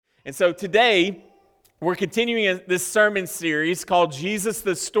And so today, we're continuing this sermon series called Jesus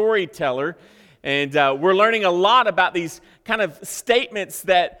the Storyteller. And we're learning a lot about these kind of statements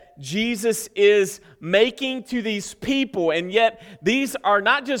that Jesus is making to these people. And yet, these are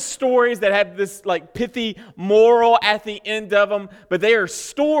not just stories that have this like pithy moral at the end of them, but they are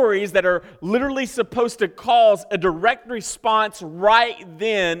stories that are literally supposed to cause a direct response right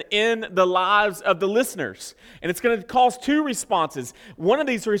then in the lives of the listeners. And it's going to cause two responses. One of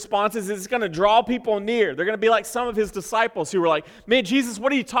these responses is going to draw people near. They're going to be like some of his disciples who were like, man, Jesus,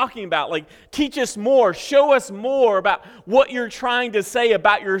 what are you talking about? Like, teach us more, show us more about what you're trying to say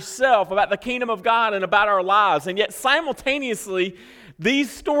about yourself, about the kingdom of God, and about our lives. And yet simultaneously,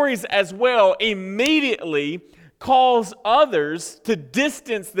 these stories as well immediately cause others to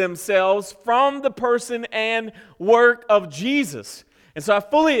distance themselves from the person and work of Jesus. And so I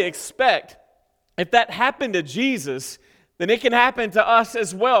fully expect if that happened to Jesus, then it can happen to us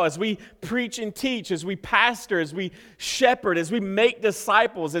as well as we preach and teach, as we pastor, as we shepherd, as we make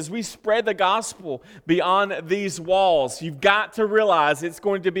disciples, as we spread the gospel beyond these walls. You've got to realize it's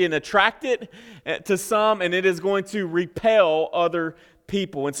going to be an attractant to some, and it is going to repel other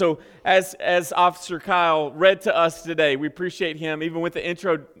people. And so as Officer Kyle read to us today, we appreciate him, even with the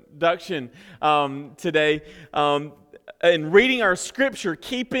introduction today, in reading our scripture,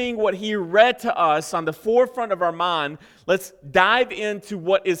 keeping what he read to us on the forefront of our mind, let's dive into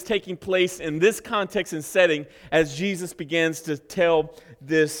what is taking place in this context and setting as Jesus begins to tell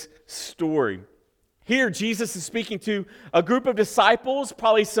this story. Here, Jesus is speaking to a group of disciples,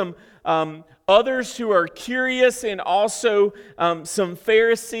 probably some others who are curious, and also some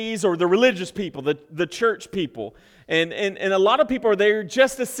Pharisees or the religious people, the church people. And a lot of people are there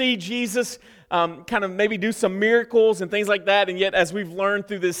just to see Jesus kind of maybe do some miracles and things like that. And yet, as we've learned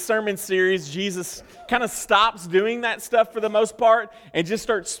through this sermon series, Jesus kind of stops doing that stuff for the most part and just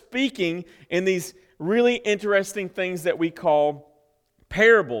starts speaking in these really interesting things that we call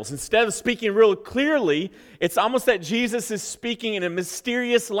parables. Instead of speaking real clearly, it's almost that Jesus is speaking in a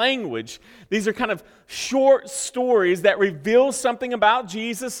mysterious language. These are kind of short stories that reveal something about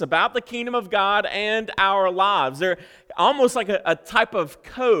Jesus, about the kingdom of God, and our lives. They're almost like a type of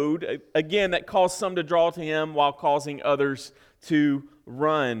code, again, that caused some to draw to him while causing others to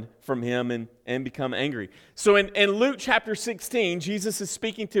run from him and become angry. So in Luke chapter 16, Jesus is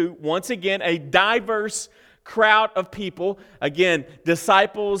speaking to, once again, a diverse crowd of people. Again,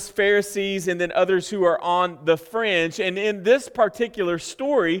 disciples, Pharisees, and then others who are on the fringe. And in this particular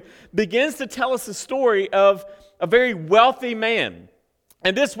story, begins to tell us the story of a very wealthy man.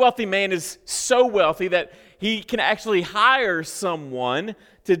 And this wealthy man is so wealthy that he can actually hire someone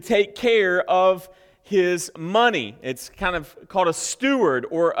to take care of his money. It's kind of called a steward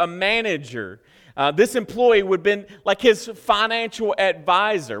or a manager. This employee would have been like his financial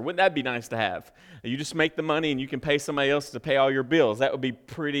advisor. Wouldn't that be nice to have? You just make the money and you can pay somebody else to pay all your bills. That would be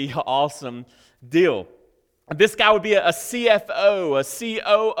pretty awesome deal. This guy would be a CFO, a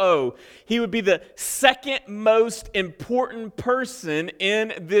COO. He would be the second most important person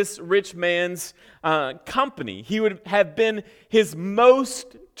in this rich man's company. He would have been his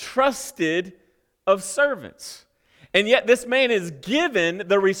most trusted of servants. And yet this man is given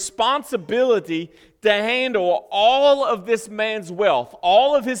the responsibility to handle all of this man's wealth,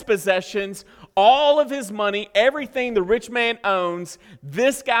 all of his possessions, all of his money, everything the rich man owns.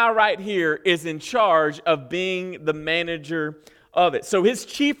 This guy right here is in charge of being the manager of it. So his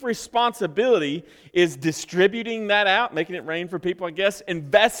chief responsibility is distributing that out, making it rain for people, I guess,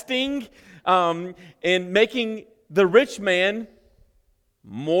 investing in making the rich man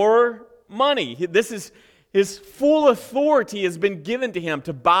more money. This is his full authority has been given to him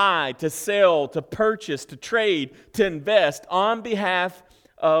to buy, to sell, to purchase, to trade, to invest on behalf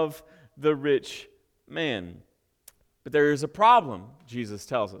of the rich man. But there is a problem, Jesus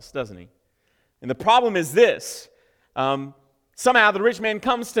tells us, doesn't he? And the problem is this. Somehow the rich man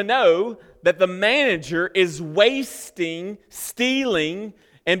comes to know that the manager is wasting, stealing,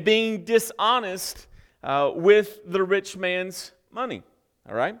 and being dishonest with the rich man's money.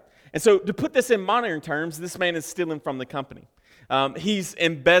 All right? And so to put this in modern terms, this man is stealing from the company. He's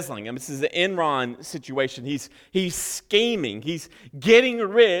embezzling. This is the Enron situation. He's scheming. He's getting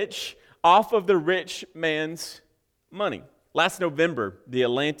rich off of the rich man's money. Last November, The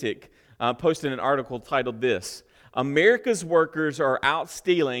Atlantic posted an article titled this: America's workers are out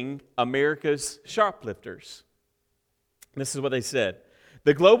stealing America's shoplifters. This is what they said.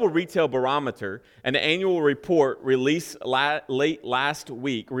 The Global Retail Barometer, an annual report released late last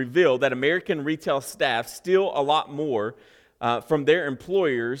week, revealed that American retail staff steal a lot more from their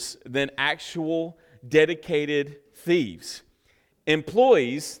employers than actual dedicated thieves.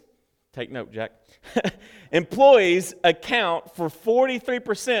 Employees Take note, Jack. Employees account for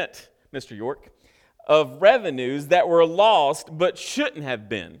 43%, Mr. York, of revenues that were lost but shouldn't have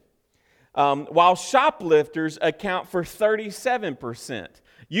been, while shoplifters account for 37%.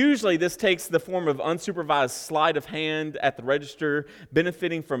 Usually this takes the form of unsupervised sleight of hand at the register,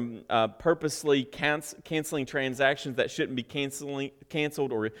 benefiting from purposely canceling transactions that shouldn't be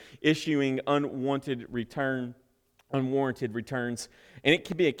canceled, or issuing unwarranted returns. And it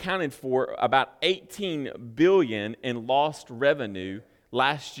can be accounted for about $18 billion in lost revenue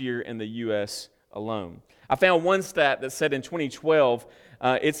last year in the U.S. alone. I found one stat that said in 2012,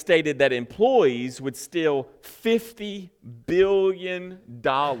 it stated that employees would steal $50 billion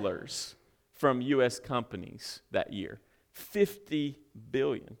from U.S. companies that year. $50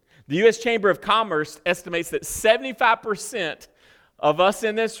 billion. The U.S. Chamber of Commerce estimates that 75% of us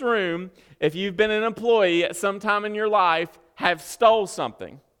in this room, if you've been an employee at some time in your life, have stole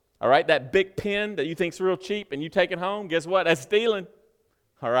something. All right? That big pen that you think's real cheap and you take it home, guess what? That's stealing.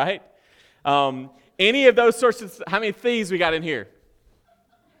 All right? Any of those sorts of, how many thieves we got in here?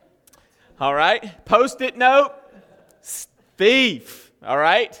 All right? Post-it note, thief. All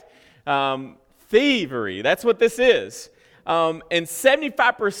right? Thievery. That's what this is. And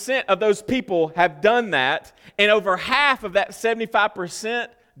 75% of those people have done that, and over half of that 75%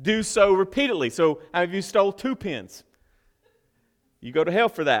 do so repeatedly. So how many of you stole 2 pens? You go to hell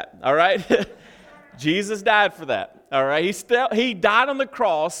for that, all right? Jesus died for that, all right? He died on the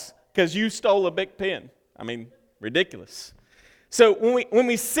cross because you stole a big pen. I mean, ridiculous. So when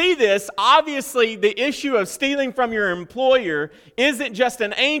we see this, obviously the issue of stealing from your employer isn't just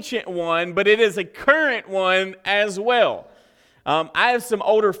an ancient one, but it is a current one as well. I have some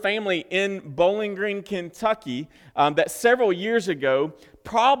older family in Bowling Green, Kentucky, that several years ago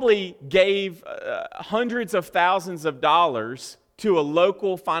probably gave hundreds of thousands of dollars to a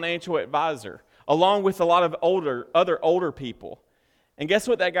local financial advisor, along with a lot of other older people. And guess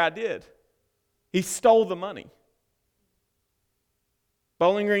what that guy did? He stole the money.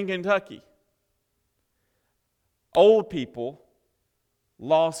 Bowling Green, Kentucky. Old people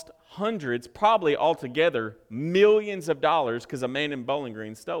lost hundreds, probably altogether millions of dollars because a man in Bowling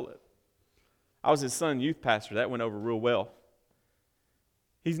Green stole it. I was his son's youth pastor. That went over real well.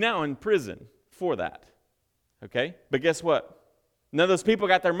 He's now in prison for that. Okay? But guess what? None of those people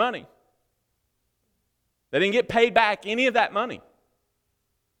got their money. They didn't get paid back any of that money.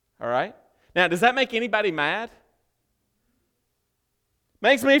 All right? Now, does that make anybody mad?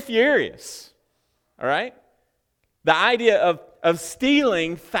 Makes me furious. All right? The idea of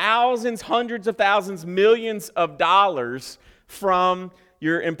stealing thousands, hundreds of thousands, millions of dollars from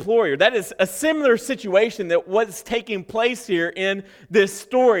your employer. That is a similar situation that what's taking place here in this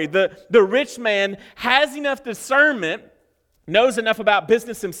story. The rich man has enough discernment, knows enough about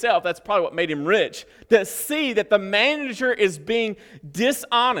business himself, that's probably what made him rich, to see that the manager is being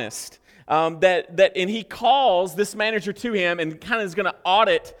dishonest. And he calls this manager to him and kind of is going to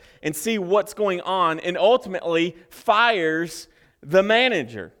audit and see what's going on, and ultimately fires the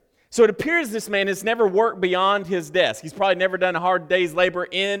manager. So it appears this man has never worked beyond his desk. He's probably never done a hard day's labor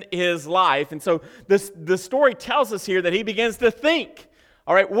in his life. And so the story tells us here that he begins to think,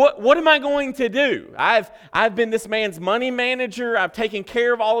 all right, what am I going to do? I've been this man's money manager. I've taken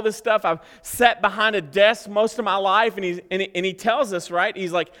care of all of this stuff. I've sat behind a desk most of my life. And he tells us, right,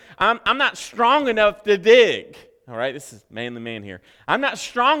 he's like, I'm not strong enough to dig. All right, this is manly man here. I'm not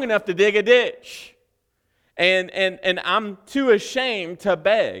strong enough to dig a ditch. And I'm too ashamed to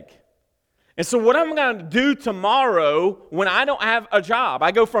beg. And so what I'm going to do tomorrow when I don't have a job,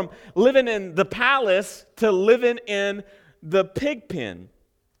 I go from living in the palace to living in the pig pen.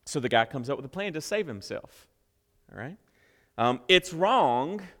 So the guy comes up with a plan to save himself. All right? It's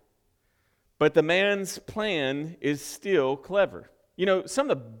wrong, but the man's plan is still clever. You know, some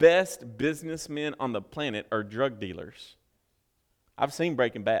of the best businessmen on the planet are drug dealers. I've seen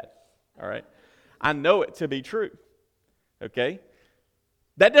Breaking Bad. All right? I know it to be true. Okay?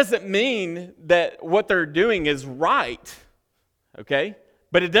 That doesn't mean that what they're doing is right. Okay?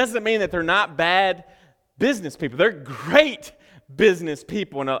 But it doesn't mean that they're not bad business people. They're great business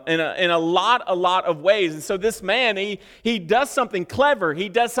people in a lot of ways. And so this man, he does something clever. He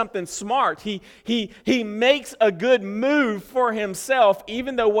does something smart. He makes a good move for himself,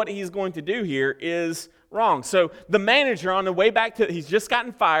 even though what he's going to do here is wrong. So the manager, on the way back he's just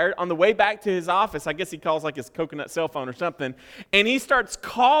gotten fired, on the way back to his office, I guess he calls like his coconut cell phone or something, and he starts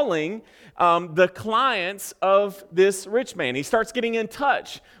calling the clients of this rich man. He starts getting in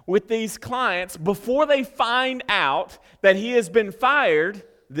touch with these clients. Before they find out that he has been fired,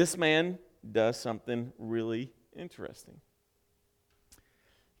 this man does something really interesting.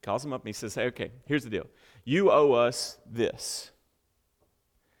 Calls him up and he says, hey, okay, here's the deal. You owe us this.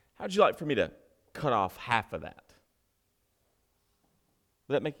 How'd you like for me to cut off half of that?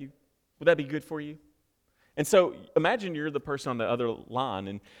 Would that be good for you? And so imagine you're the person on the other line,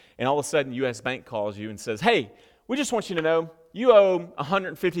 and all of a sudden U.S. Bank calls you and says, hey, we just want you to know you owe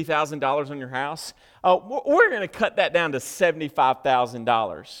 $150,000 on your house. We're going to cut that down to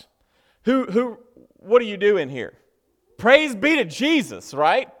 $75,000. What are you doing here? Praise be to Jesus,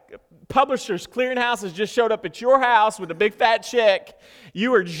 right? Publishers Clearinghouse has just showed up at your house with a big fat check.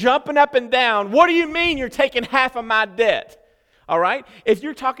 You are jumping up and down. What do you mean you're taking half of my debt? All right? If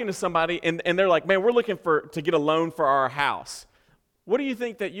you're talking to somebody and they're like, man, we're looking to get a loan for our house. What do you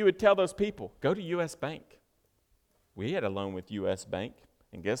think that you would tell those people? Go to U.S. Bank. We had a loan with U.S. Bank,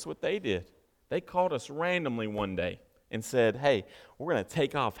 and guess what they did? They called us randomly one day and said, hey, we're going to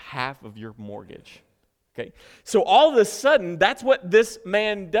take off half of your mortgage. Okay, so all of a sudden, that's what this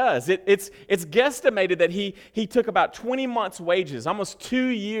man does. It's guesstimated that he took about 20 months' wages, almost 2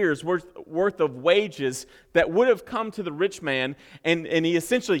 years worth of wages that would have come to the rich man, and he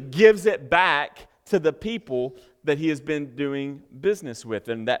essentially gives it back to the people that he has been doing business with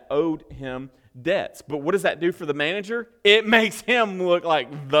and that owed him debts. But what does that do for the manager? It makes him look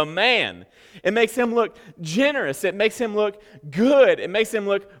like the man. It makes him look generous. It makes him look good. It makes him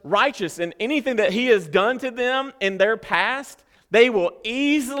look righteous. And anything that he has done to them in their past, they will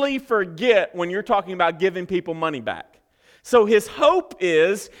easily forget when you're talking about giving people money back. So his hope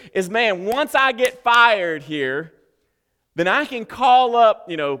is man, once I get fired here, then I can call up,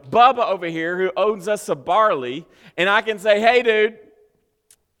 Bubba over here who owes us a barley, and I can say, hey, dude,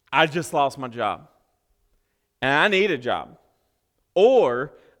 I just lost my job, and I need a job,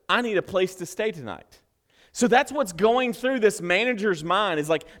 or I need a place to stay tonight. So that's what's going through this manager's mind is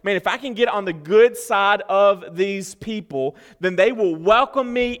like, man, if I can get on the good side of these people, then they will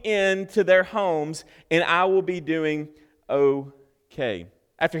welcome me into their homes, and I will be doing okay.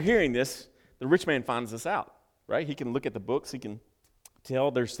 After hearing this, the rich man finds this out, right? He can look at the books, he can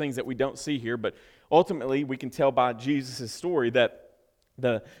tell there's things that we don't see here, but ultimately we can tell by Jesus' story that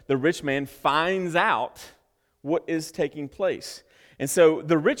the rich man finds out what is taking place. And so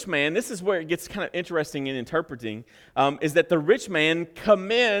the rich man, this is where it gets kind of interesting in interpreting, is that the rich man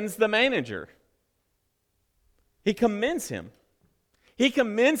commends the manager. He commends him. He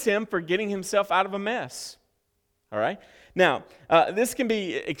commends him for getting himself out of a mess. All right? Now, this can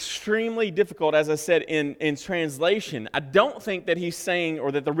be extremely difficult, as I said, in translation. I don't think that he's saying,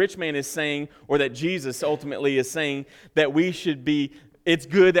 or that the rich man is saying, or that Jesus ultimately is saying, that we should be, it's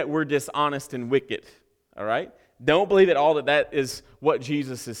good that we're dishonest and wicked. All right? Don't believe at all that is what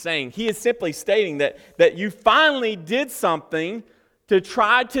Jesus is saying. He is simply stating that you finally did something to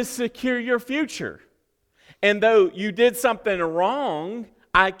try to secure your future. And though you did something wrong,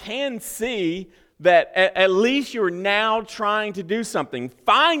 I can see that at least you're now trying to do something.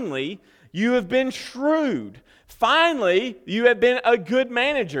 Finally, you have been shrewd. Finally, you have been a good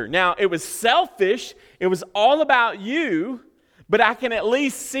manager. Now, it was selfish. It was all about you. But I can at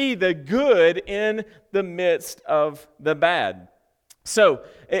least see the good in the midst of the bad. So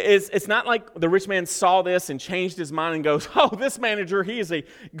it's not like the rich man saw this and changed his mind and goes, oh, this manager, he is a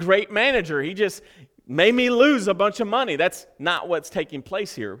great manager. He just made me lose a bunch of money. That's not what's taking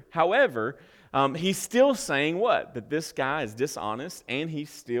place here. However, he's still saying what? That this guy is dishonest, and he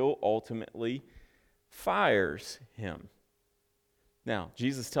still ultimately fires him. Now,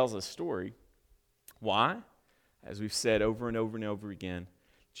 Jesus tells a story. Why? As we've said over and over and over again,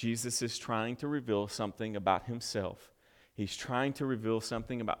 Jesus is trying to reveal something about himself. He's trying to reveal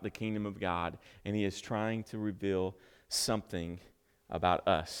something about the kingdom of God, and he is trying to reveal something about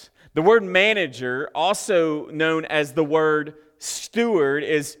us. The word manager, also known as the word steward,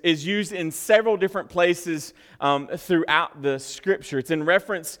 is used in several different places throughout the Scripture. It's in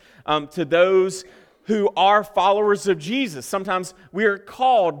reference to those who are followers of Jesus. Sometimes we are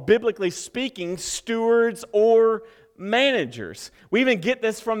called, biblically speaking, stewards or managers. We even get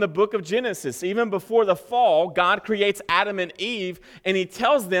this from the book of Genesis. Even before the fall, God creates Adam and Eve, and he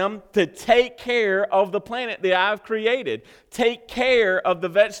tells them to take care of the planet that I've created. Take care of the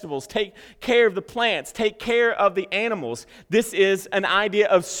vegetables. Take care of the plants. Take care of the animals. This is an idea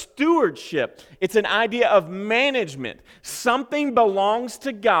of stewardship. It's an idea of management. Something belongs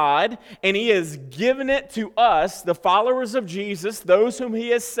to God, and he has given it to us, the followers of Jesus, those whom he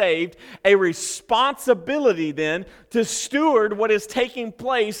has saved, a responsibility then to steward what is taking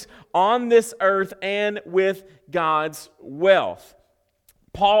place on this earth and with God's wealth.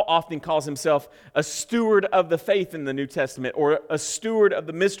 Paul often calls himself a steward of the faith in the New Testament, or a steward of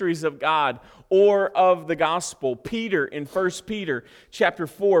the mysteries of God, or of the gospel. Peter in 1 Peter chapter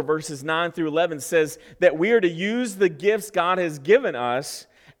 4, verses 9 through 11 says that we are to use the gifts God has given us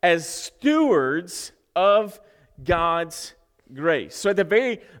as stewards of God's grace. So at the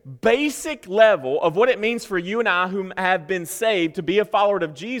very basic level of what it means for you and I who have been saved to be a follower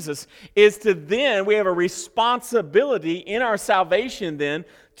of Jesus is to then, we have a responsibility in our salvation then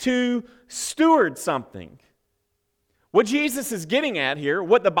to steward something. What Jesus is getting at here,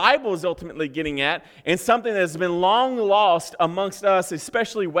 what the Bible is ultimately getting at, and something that has been long lost amongst us,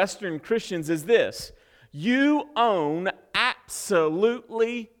 especially Western Christians, is this: you own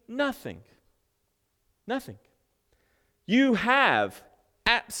absolutely nothing. Nothing. You have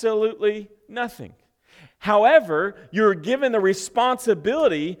absolutely nothing. However, you're given the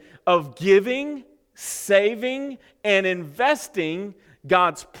responsibility of giving, saving, and investing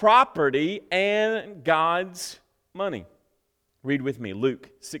God's property and God's money. Read with me, Luke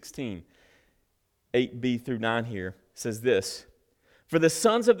 16, 8b through 9 here says this: "For the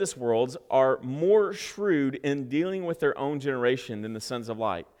sons of this world are more shrewd in dealing with their own generation than the sons of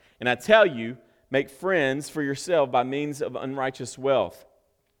light. And I tell you, make friends for yourself by means of unrighteous wealth,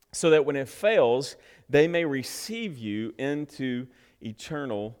 so that when it fails, they may receive you into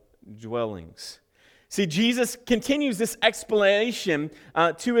eternal dwellings." See, Jesus continues this explanation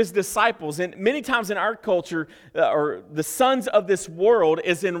to his disciples. And many times in our culture, or the sons of this world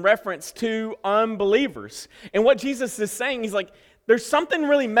is in reference to unbelievers. And what Jesus is saying, he's like, there's something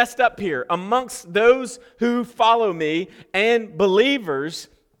really messed up here amongst those who follow me and believers.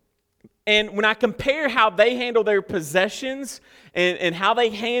 And when I compare how they handle their possessions and how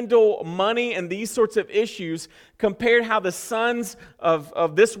they handle money and these sorts of issues, compared how the sons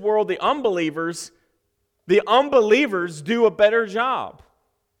of this world, the unbelievers do a better job.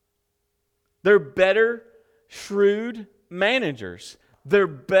 They're better shrewd managers. They're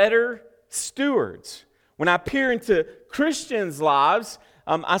better stewards. When I peer into Christians' lives,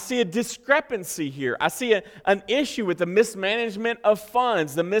 I see a discrepancy here. I see an issue with the mismanagement of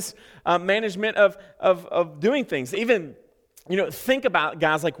funds, the mismanagement of doing things. Even, think about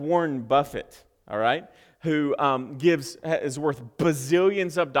guys like Warren Buffett, all right, who is worth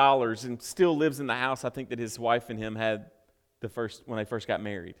bazillions of dollars and still lives in the house I think that his wife and him had when they first got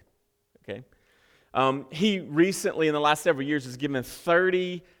married. Okay, he recently, in the last several years, has given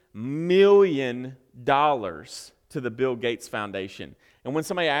 $30 million to the Bill Gates Foundation. And when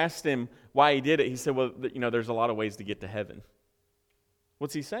somebody asked him why he did it, he said, well, there's a lot of ways to get to heaven.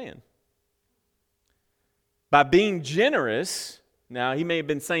 What's he saying? By being generous, now he may have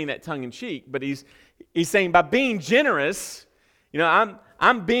been saying that tongue-in-cheek, but he's saying by being generous,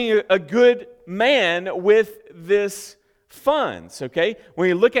 I'm being a good man with this funds, okay? When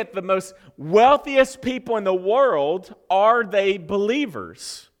you look at the most wealthiest people in the world, are they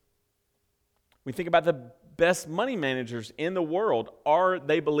believers? We think about the best money managers in the world, are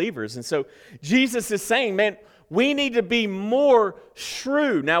they believers? And so Jesus is saying, man, we need to be more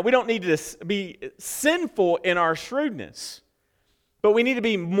shrewd. Now, we don't need to be sinful in our shrewdness, but we need to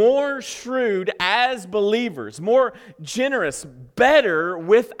be more shrewd as believers, more generous, better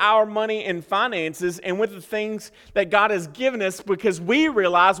with our money and finances and with the things that God has given us, because we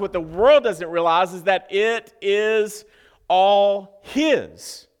realize what the world doesn't realize is that it is all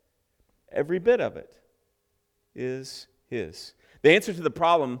His. Every bit of it is His. The answer to the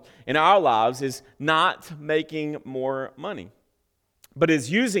problem in our lives is not making more money, but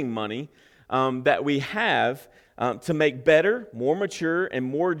is using money that we have to make better, more mature, and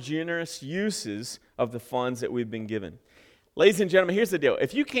more generous uses of the funds that we've been given. Ladies and gentlemen, here's the deal.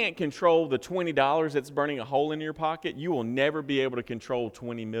 If you can't control the $20 that's burning a hole in your pocket, you will never be able to control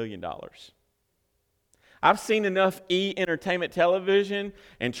 $20 million. I've seen enough entertainment television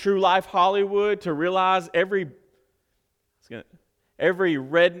and true life Hollywood to realize every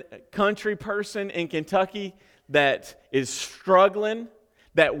red country person in Kentucky that is struggling,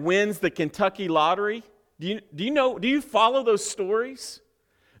 that wins the Kentucky lottery. Do you follow those stories?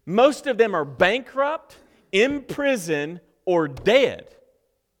 Most of them are bankrupt, in prison, or dead.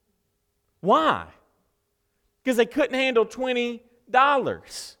 Why? Because they couldn't handle $20.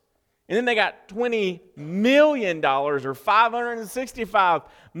 And then they got $20 million or $565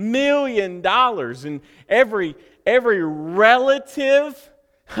 million. And every relative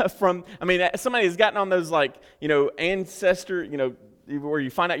somebody has gotten on those ancestor, where you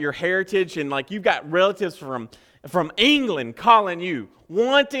find out your heritage, and you've got relatives from England calling you,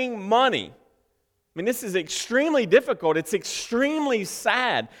 wanting money. This is extremely difficult. It's extremely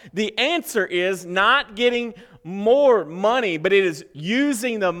sad. The answer is not getting more money, but it is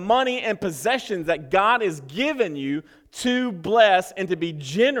using the money and possessions that God has given you to bless and to be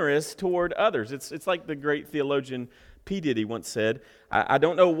generous toward others. It's like the great theologian P. Diddy once said, I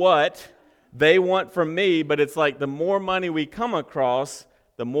don't know what they want from me, but it's like the more money we come across,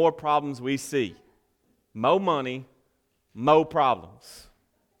 the more problems we see. More money, more problems.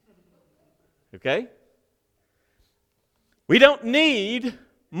 Okay? We don't need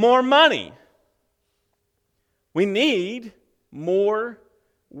more money. We need more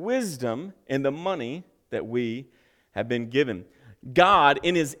wisdom in the money that we have been given. God,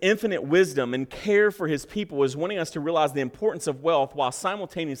 in His infinite wisdom and care for His people, is wanting us to realize the importance of wealth while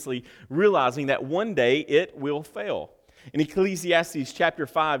simultaneously realizing that one day it will fail. In Ecclesiastes chapter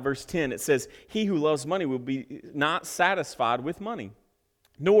 5, verse 10, it says, "He who loves money will be not satisfied with money,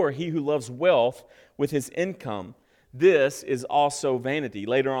 nor he who loves wealth with his income. This is also vanity."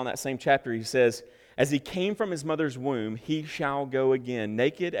 Later on in that same chapter, he says, "As he came from his mother's womb, he shall go again,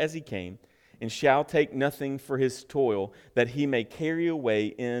 naked as he came, and shall take nothing for his toil, that he may carry away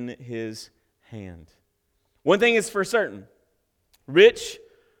in his hand." One thing is for certain: rich,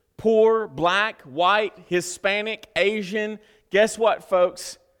 poor, black, white, Hispanic, Asian, guess what,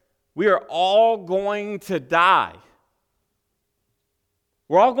 folks? We are all going to die.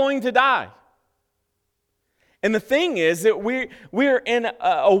 We're all going to die. And the thing is that we're in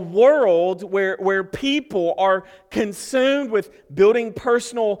a world where people are consumed with building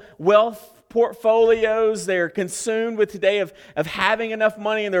personal wealth portfolios. They're consumed with today of having enough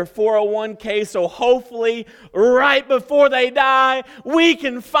money in their 401k, so hopefully right before they die, we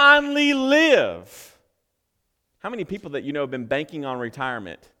can finally live. How many people that you know have been banking on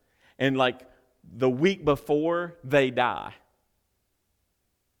retirement and like the week before they die?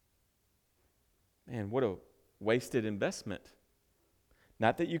 Man, what a wasted investment.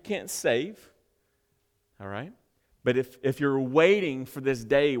 Not that you can't save, all right? But if you're waiting for this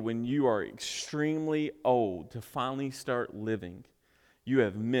day when you are extremely old to finally start living, you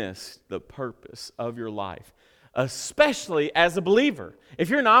have missed the purpose of your life, especially as a believer. If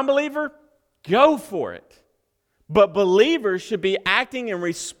you're a non-believer, go for it. But believers should be acting and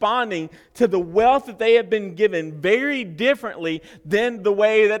responding to the wealth that they have been given very differently than the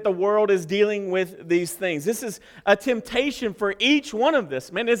way that the world is dealing with these things. This is a temptation for each one of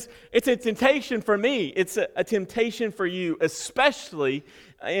us. Man, it's a temptation for me. It's a temptation for you, especially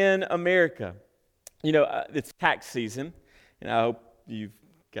in America. You know, it's tax season, and I hope you've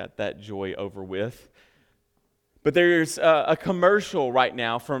got that joy over with. But there's a commercial right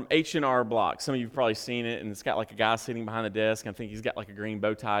now from H&R Block. Some of you have probably seen it, and it's got like a guy sitting behind the desk. I think he's got like a green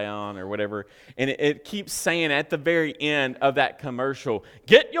bow tie on or whatever. And it keeps saying at the very end of that commercial,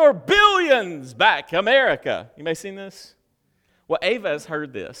 "Get your billions back, America." You may have seen this? Well, Ava has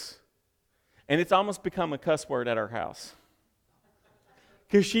heard this, and it's almost become a cuss word at our house.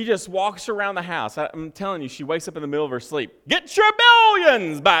 Because she just walks around the house. I'm telling you, she wakes up in the middle of her sleep. "Get your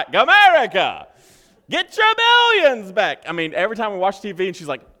billions back, America. Get your billions back." I mean, every time we watch TV and she's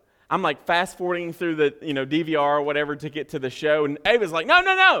like, I'm like fast forwarding through the DVR or whatever to get to the show. And Ava's like,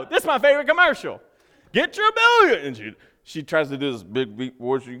 no, this is my favorite commercial. "Get your billion." And she tries to do this big beat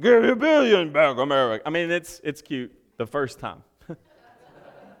voice. "Get your billion back, America." I mean, it's cute the first time.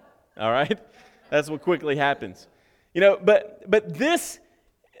 All right? That's what quickly happens. You know, but this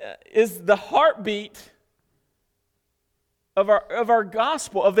is the heartbeat of our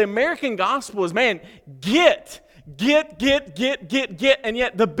gospel, of the American gospel, is, man, get. And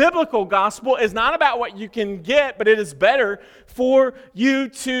yet the biblical gospel is not about what you can get, but it is better for you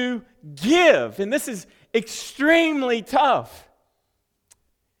to give. And this is extremely tough.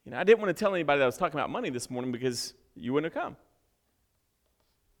 You know, I didn't want to tell anybody that I was talking about money this morning because you wouldn't have come.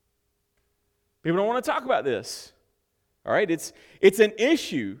 People don't want to talk about this. All right, it's an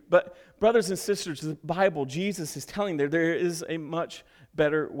issue, but brothers and sisters, the Bible, Jesus is telling there is a much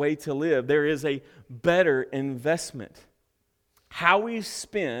better way to live. There is a better investment. How we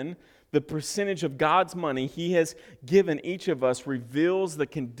spend the percentage of God's money He has given each of us reveals the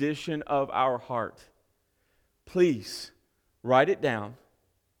condition of our heart. Please, write it down,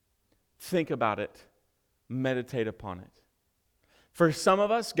 think about it, meditate upon it. For some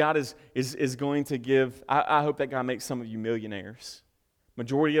of us, God is going to give, I hope that God makes some of you millionaires.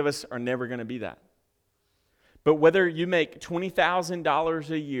 Majority of us are never going to be that. But whether you make $20,000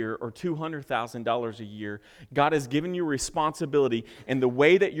 a year or $200,000 a year, God has given you responsibility, and the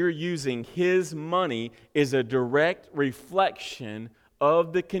way that you're using His money is a direct reflection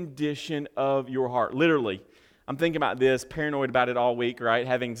of the condition of your heart. Literally, I'm thinking about this, paranoid about it all week, right?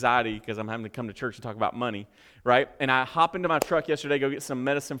 Have anxiety because I'm having to come to church and talk about money, right? And I hop into my truck yesterday, go get some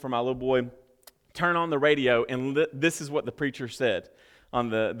medicine for my little boy, turn on the radio, and this is what the preacher said on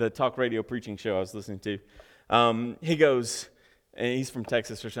the talk radio preaching show I was listening to. He goes, and he's from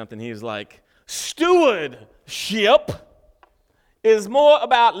Texas or something, he was like, stewardship is more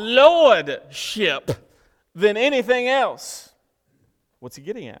about lordship than anything else. What's he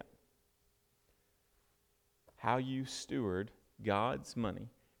getting at? How you steward God's money,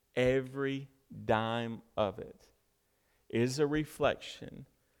 every dime of it, is a reflection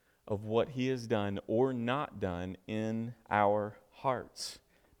of what he has done or not done in our hearts.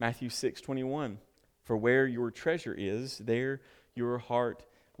 Matthew 6:21, for where your treasure is, there your heart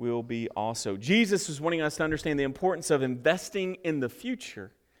will be also. Jesus is wanting us to understand the importance of investing in the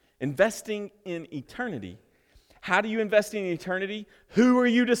future, investing in eternity. How do you invest in eternity? Who are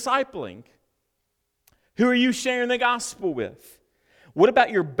you discipling? Who are you sharing the gospel with? What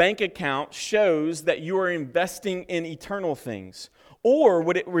about your bank account shows that you are investing in eternal things? Or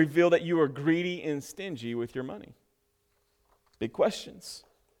would it reveal that you are greedy and stingy with your money? Big questions.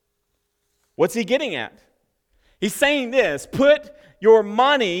 What's he getting at? He's saying this: put your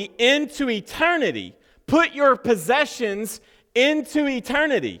money into eternity. Put your possessions into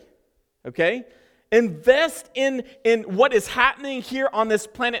eternity. Okay? Invest in what is happening here on this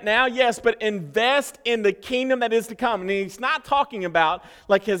planet now, yes, but invest in the kingdom that is to come. And he's not talking about,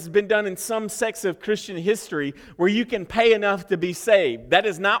 like has been done in some sects of Christian history, where you can pay enough to be saved. That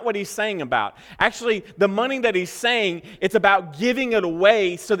is not what he's saying about. Actually, the money that he's saying, it's about giving it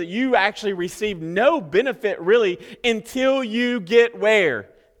away so that you actually receive no benefit really until you get where?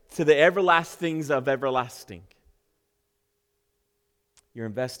 To the everlastings of everlasting. You're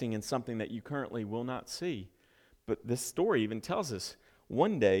investing in something that you currently will not see. But this story even tells us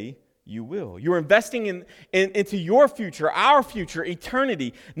one day you will. You're investing into your future, our future,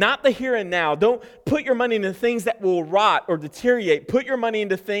 eternity, not the here and now. Don't put your money into things that will rot or deteriorate. Put your money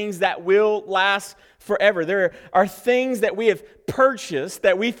into things that will last forever. There are things that we have purchased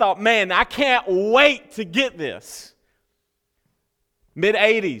that we thought, man, I can't wait to get this.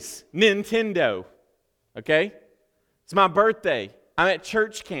 Mid-'80s, Nintendo. Okay? It's my birthday. I'm at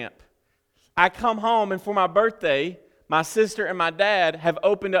church camp. I come home, and for my birthday, my sister and my dad have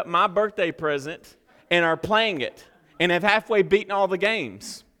opened up my birthday present and are playing it and have halfway beaten all the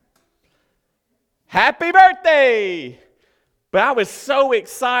games. Happy birthday! But I was so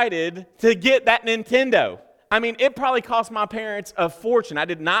excited to get that Nintendo. I mean, it probably cost my parents a fortune. I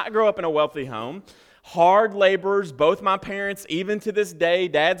did not grow up in a wealthy home. Hard laborers, both my parents, even to this day.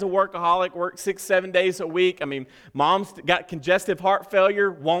 Dad's a workaholic, works 6-7 days a week. I mean, mom's got congestive heart failure,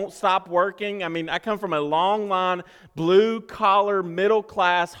 won't stop working. I mean, I come from a long line, blue-collar,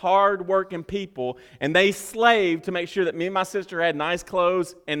 middle-class, hard-working people, and they slaved to make sure that me and my sister had nice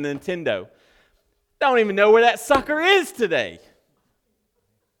clothes and Nintendo. Don't even know where that sucker is today.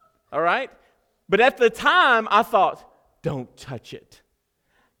 All right? But at the time, I thought, don't touch it.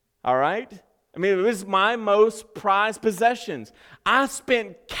 All right? I mean, it was my most prized possessions. I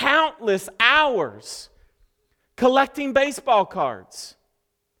spent countless hours collecting baseball cards.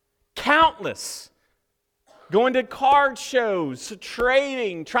 Countless. Going to card shows,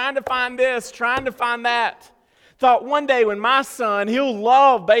 trading, trying to find this, trying to find that. Thought one day when my son, he'll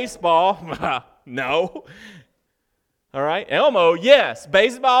love baseball. No. All right. Elmo, yes.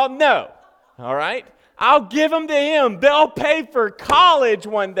 Baseball, no. All right. I'll give them to him. They'll pay for college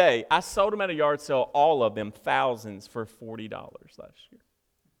one day. I sold them at a yard sale, all of them, thousands, for $40 last year.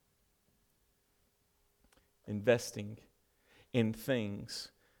 Investing in things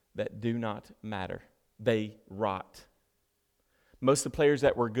that do not matter. They rot. Most of the players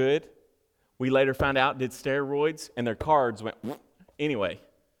that were good, we later found out did steroids, and their cards went anyway.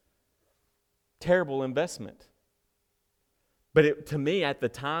 Terrible investment. But to me, at the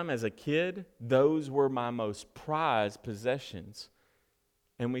time, as a kid, those were my most prized possessions.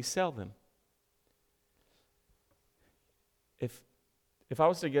 And we sell them. If I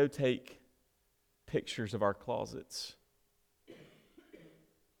was to go take pictures of our closets,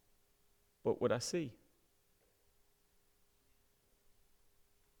 what would I see?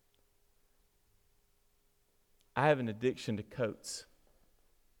 I have an addiction to coats.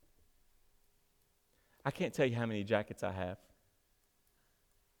 I can't tell you how many jackets I have.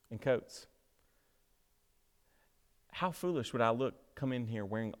 And coats. How foolish would I look come in here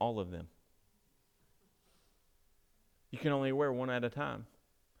wearing all of them? You can only wear one at a time.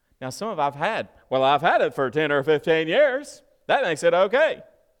 Now some of I've had it for 10 or 15 years. That makes it okay.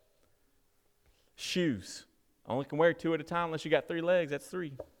 Shoes. Only can wear 2 at a time unless you got 3 legs. That's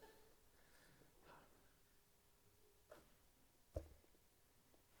 3.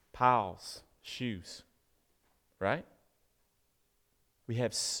 Piles. Shoes. Right? We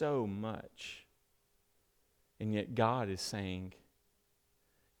have so much And yet God is saying,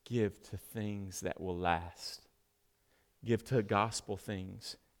 give to things that will last. Give to gospel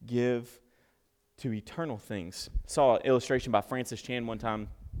things. Give to eternal things. Saw an illustration by Francis Chan one time.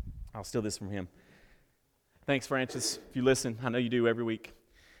 I'll steal this from him. Thanks, Francis. If you listen, I know you do every week.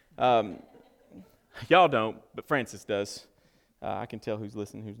 Y'all don't, but Francis does. I can tell who's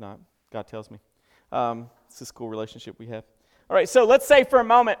listening, who's not. God tells me. It's this cool relationship we have. All right, so let's say for a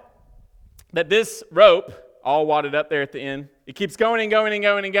moment that this rope, all wadded up there at the end, it keeps going and going and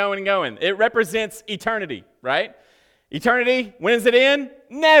going and going and going. It represents eternity, right? Eternity, when does it end?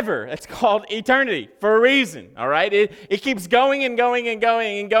 Never. It's called eternity for a reason, all right? It keeps going and going and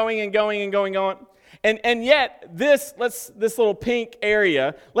going and going and going and going on. And yet, this little pink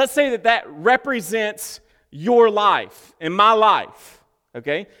area, let's say that represents your life and my life,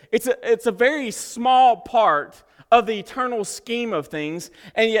 okay? It's a very small part of the eternal scheme of things,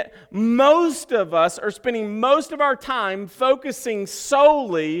 and yet most of us are spending most of our time focusing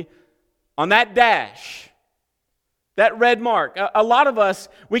solely on that dash, that red mark. A lot of us,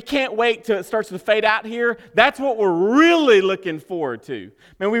 we can't wait till it starts to fade out here. That's what we're really looking forward to.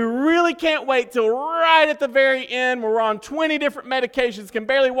 Man, we really can't wait till right at the very end where we're on 20 different medications, can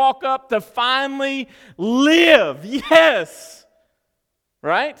barely walk up, to finally live. Yes!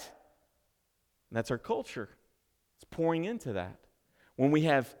 Right? And that's our culture. It's pouring into that. When we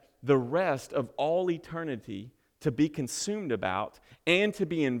have the rest of all eternity to be consumed about and to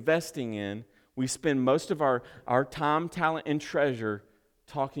be investing in, we spend most of our time, talent, and treasure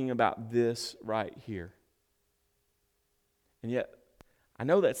talking about this right here. And yet, I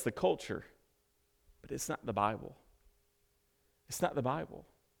know that's the culture, but it's not the Bible. It's not the Bible.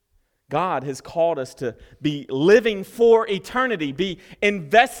 God has called us to be living for eternity, be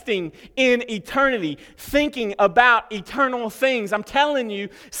investing in eternity, thinking about eternal things. I'm telling you,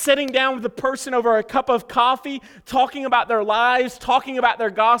 sitting down with a person over a cup of coffee, talking about their lives, talking about their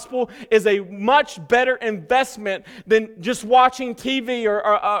gospel is a much better investment than just watching TV or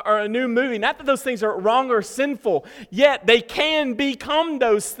a new movie. Not that those things are wrong or sinful, yet they can become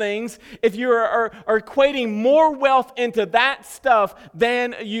those things if you are equating more wealth into that stuff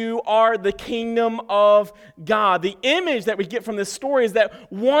than you are the kingdom of God. The image that we get from this story is that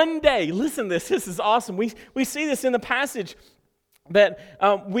one day, listen to this, this is awesome. We see this in the passage that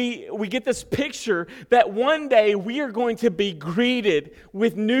we get this picture that one day we are going to be greeted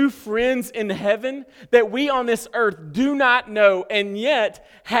with new friends in heaven that we on this earth do not know and yet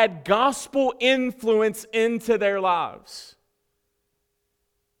had gospel influence into their lives.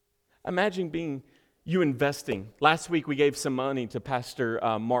 Imagine you investing. Last week we gave some money to Pastor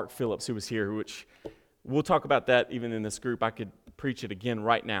Mark Phillips, who was here, which we'll talk about that even in this group. I could preach it again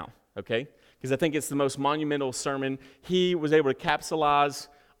right now, okay? Because I think it's the most monumental sermon. He was able to capsulize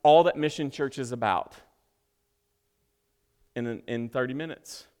all that Mission Church is about in 30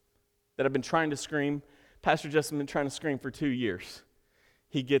 minutes. That I've been trying to scream. Pastor Justin been trying to scream for 2 years.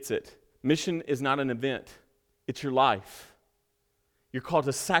 He gets it. Mission is not an event. It's your life. You're called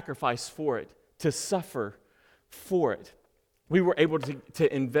to sacrifice for it, to suffer for it. We were able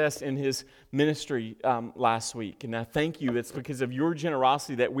to invest in his ministry last week. And I thank you. It's because of your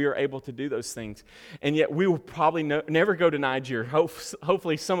generosity that we are able to do those things. And yet we will probably never go to Niger.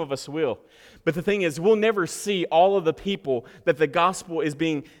 Hopefully some of us will. But the thing is, we'll never see all of the people that the gospel is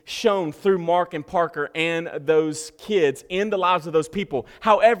being shown through Mark and Parker and those kids in the lives of those people.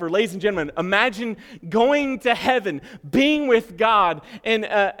 However, ladies and gentlemen, imagine going to heaven, being with God, and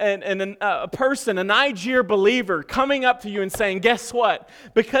a person, a Niger believer, coming up to you and saying, guess what?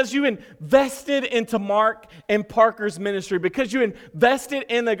 Because you invested into Mark and Parker's ministry, because you invested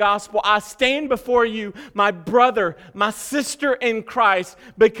in the gospel, I stand before you, my brother, my sister in Christ,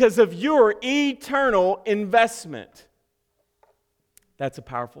 because of your eternal investment. That's a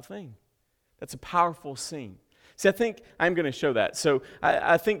powerful thing. That's a powerful scene. See, I think I'm going to show that. So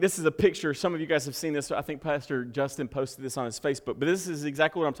I think this is a picture. Some of you guys have seen this. I think Pastor Justin posted this on his Facebook. But this is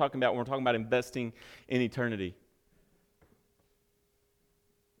exactly what I'm talking about when we're talking about investing in eternity.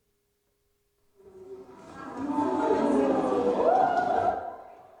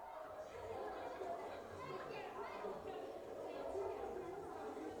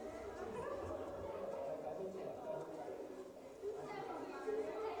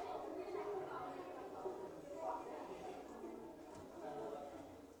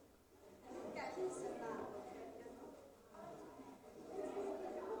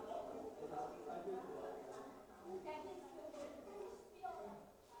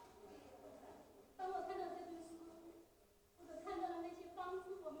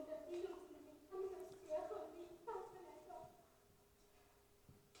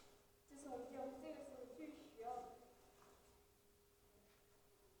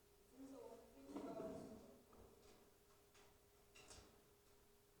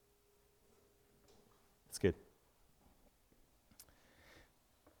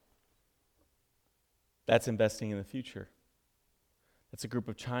 That's investing in the future. That's a group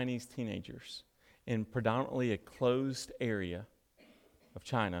of Chinese teenagers in predominantly a closed area of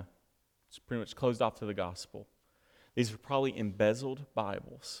China. It's pretty much closed off to the gospel. These are probably embezzled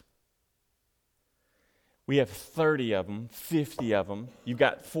Bibles. We have 30 of them, 50 of them. You've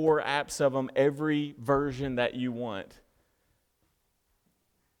got 4 apps of them, every version that you want.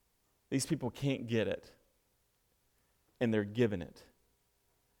 These people can't get it, and they're given it,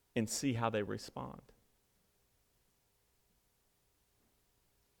 and see how they respond.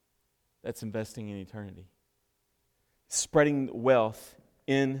 That's investing in eternity. Spreading wealth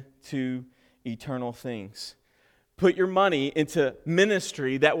into eternal things. Put your money into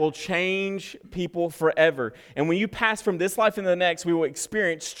ministry that will change people forever. And when you pass from this life into the next, we will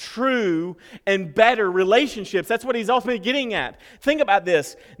experience true and better relationships. That's what he's ultimately getting at. Think about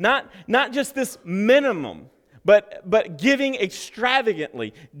this. Not just this minimum, but giving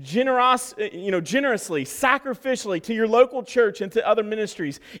extravagantly, generously, sacrificially to your local church and to other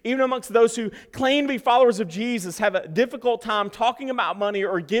ministries. Even amongst those who claim to be followers of Jesus have a difficult time talking about money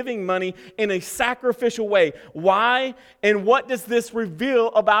or giving money in a sacrificial way. Why? And what does this reveal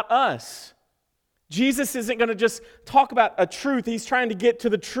about us? Jesus isn't going to just talk about a truth. He's trying to get to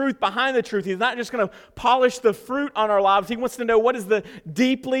the truth behind the truth. He's not just going to polish the fruit on our lives. He wants to know what is the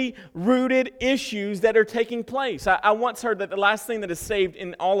deeply rooted issues that are taking place. I once heard that the last thing that is saved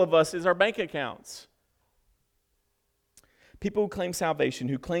in all of us is our bank accounts. People who claim salvation,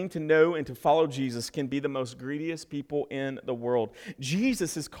 who claim to know and to follow Jesus, can be the most greediest people in the world.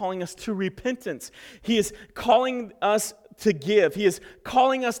 Jesus is calling us to repentance. He is calling us to give. He is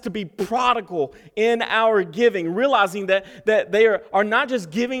calling us to be prodigal in our giving, realizing that they are not just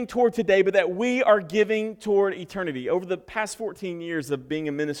giving toward today, but that we are giving toward eternity. Over the past 14 years of being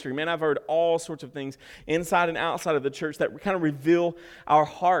in ministry, man, I've heard all sorts of things inside and outside of the church that kind of reveal our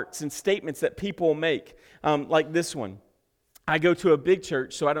hearts and statements that people make, like this one. I go to a big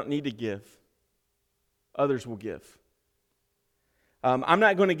church, so I don't need to give. Others will give. I'm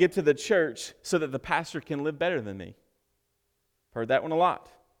not going to give to the church so that the pastor can live better than me. Heard that one a lot.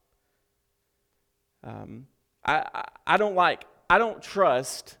 I don't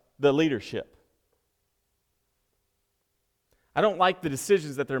trust the leadership. I don't like the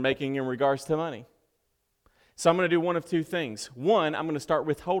decisions that they're making in regards to money. So I'm going to do one of two things. One, I'm going to start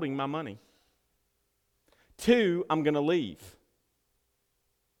withholding my money. 2, I'm going to leave.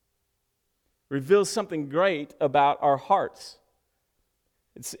 Reveals something great about our hearts.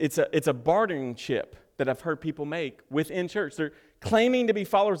 It's a bartering chip that I've heard people make within church. They're claiming to be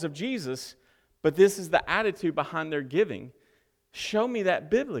followers of Jesus, but this is the attitude behind their giving. Show me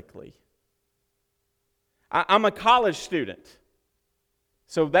that biblically. I'm a college student,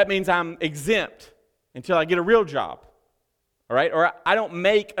 so that means I'm exempt until I get a real job. All right? Or I don't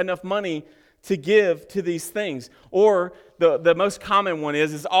make enough money to give to these things. Or the most common one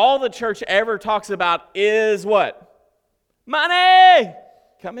is all the church ever talks about is what? Money!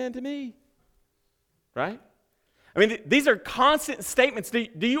 Come into me. Right? I mean, these are constant statements. Do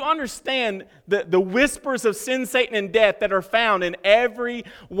you understand the whispers of sin, Satan, and death that are found in every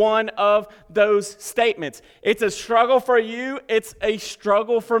one of those statements? It's a struggle for you. It's a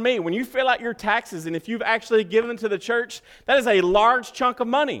struggle for me. When you fill out your taxes, and if you've actually given to the church, that is a large chunk of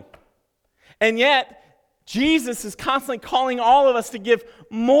money. And yet, Jesus is constantly calling all of us to give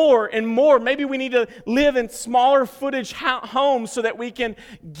more and more. Maybe we need to live in smaller footage homes so that we can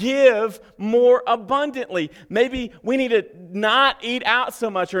give more abundantly. Maybe we need to not eat out so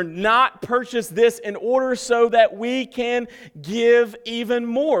much or not purchase this in order so that we can give even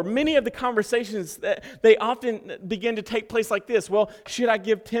more. Many of the conversations, they often begin to take place like this. Well, should I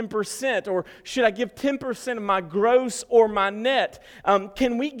give 10% or should I give 10% of my gross or my net?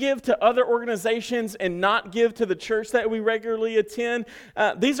 Can we give to other organizations and not give to the church that we regularly attend?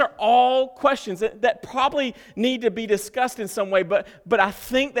 These are all questions that probably need to be discussed in some way, but I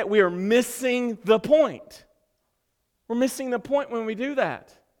think that we are missing the point. We're missing the point when we do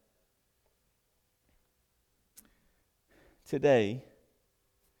that. Today,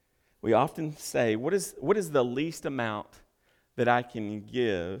 we often say, what is the least amount that I can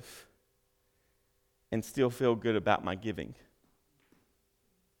give and still feel good about my giving?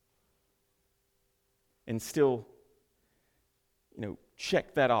 And still,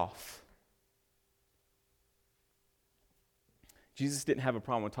 check that off. Jesus didn't have a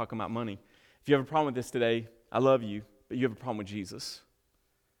problem with talking about money. If you have a problem with this today, I love you, but you have a problem with Jesus.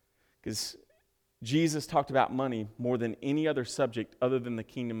 Because Jesus talked about money more than any other subject other than the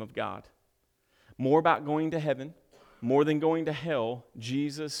kingdom of God. More about going to heaven, more than going to hell,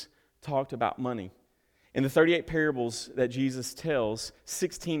 Jesus talked about money. In the 38 parables that Jesus tells,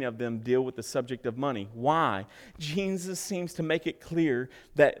 16 of them deal with the subject of money. Why? Jesus seems to make it clear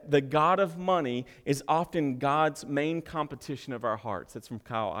that the God of money is often God's main competition of our hearts. That's from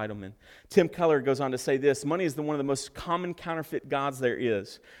Kyle Idleman. Tim Keller goes on to say this: money is one of the most common counterfeit gods there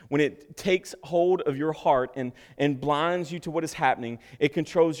is. When it takes hold of your heart and blinds you to what is happening, it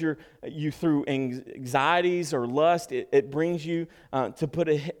controls you through anxieties or lust. It brings you to put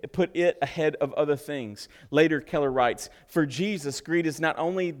it ahead of other things. Later, Keller writes, for Jesus, greed is not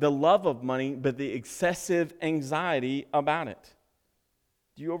only the love of money, but the excessive anxiety about it.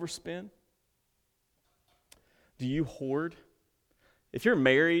 Do you overspend? Do you hoard? If you're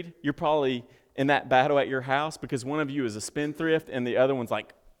married, you're probably in that battle at your house because one of you is a spendthrift and the other one's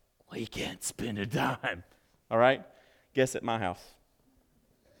like, we can't spend a dime. All right? Guess at my house.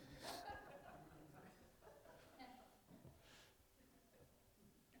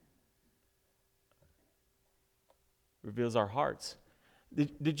 Reveals our hearts.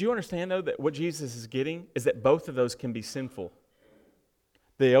 Did you understand, though, that what Jesus is getting is that both of those can be sinful?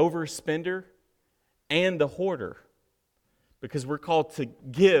 The overspender and the hoarder. Because we're called to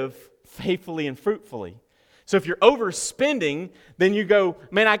give faithfully and fruitfully. So if you're overspending, then you go,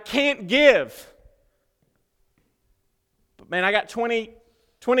 man, I can't give. But man, I got 20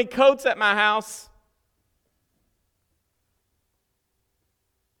 coats at my house.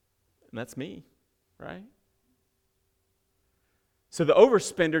 And that's me, right? So the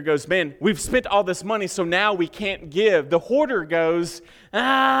overspender goes, man, we've spent all this money, so now we can't give. The hoarder goes,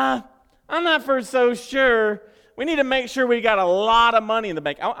 I'm not for so sure. We need to make sure we got a lot of money in the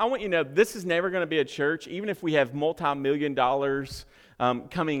bank. I want you to know this is never going to be a church, even if we have multi-million dollars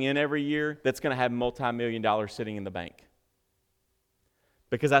coming in every year, that's going to have multi-million dollars sitting in the bank.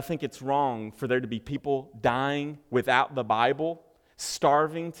 Because I think it's wrong for there to be people dying without the Bible,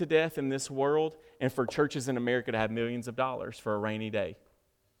 starving to death in this world, and for churches in America to have millions of dollars for a rainy day.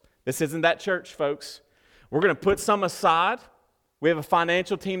 This isn't that church, folks. We're going to put some aside. We have a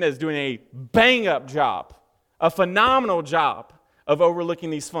financial team that is doing a bang-up job, a phenomenal job of overlooking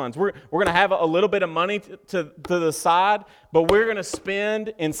these funds. We're going to have a little bit of money to the side, but we're going to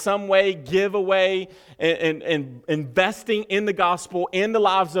spend in some way, give away, and investing in the gospel, in the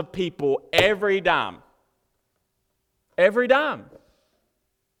lives of people, every dime. Every dime.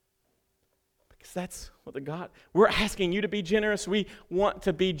 That's what we're asking you to be generous. We want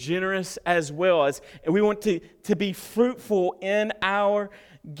to be generous as well, and we want to be fruitful in our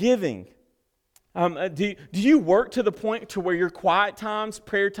giving. Do you work to the point to where your quiet times,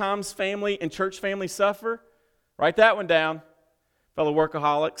 prayer times, family, and church family suffer? Write that one down, fellow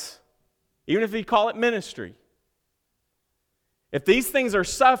workaholics. Even if you call it ministry. If these things are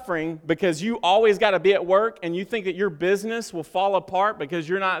suffering because you always got to be at work and you think that your business will fall apart because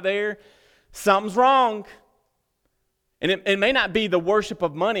you're not there, something's wrong. And it may not be the worship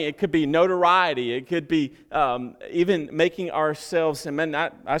of money. It could be notoriety. It could be even making ourselves, and man,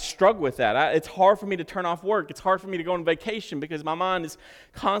 I struggle with that. It's hard for me to turn off work. It's hard for me to go on vacation because my mind is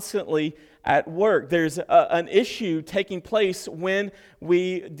constantly at work. There's an issue taking place when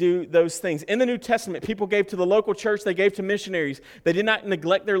we do those things. In the New Testament, people gave to the local church, they gave to missionaries. They did not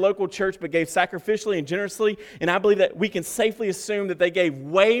neglect their local church, but gave sacrificially and generously. And I believe that we can safely assume that they gave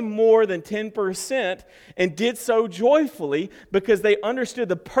way more than 10% and did so joyfully because they understood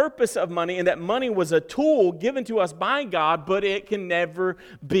the purpose of money and that money was a tool given to us by God, but it can never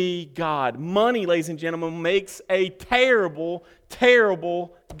be God. Money, ladies and gentlemen, makes a terrible,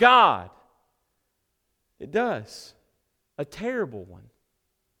 terrible God. It does. A terrible one.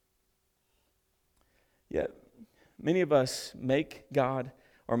 Yet, many of us make God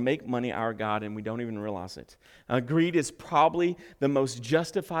or make money our God and we don't even realize it. Greed is probably the most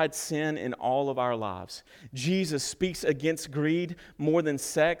justified sin in all of our lives. Jesus speaks against greed more than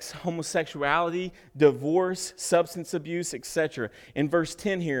sex, homosexuality, divorce, substance abuse, etc. In verse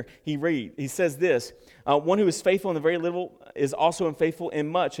 10 here, he says this, one who is faithful in the very little is also unfaithful in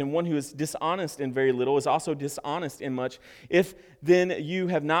much, and one who is dishonest in very little is also dishonest in much. If then you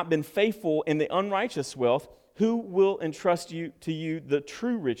have not been faithful in the unrighteous wealth, who will entrust to you the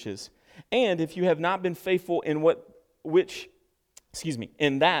true riches? And if you have not been faithful in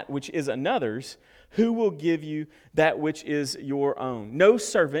in that which is another's, who will give you that which is your own? No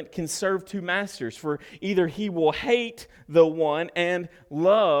servant can serve two masters, for either he will hate the one and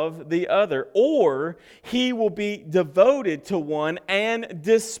love the other, or he will be devoted to one and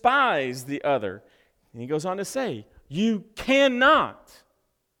despise the other. And he goes on to say, you cannot.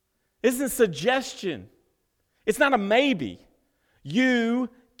 This is a suggestion. It's not a maybe. You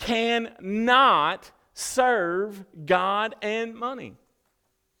cannot serve God and money.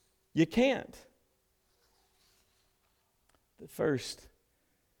 You can't. The first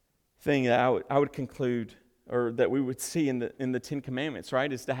thing that I would conclude, or that we would see in the Ten Commandments,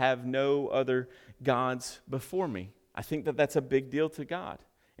 right, is to have no other gods before me. I think that that's a big deal to God.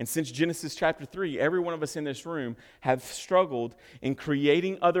 And since Genesis chapter 3, every one of us in this room have struggled in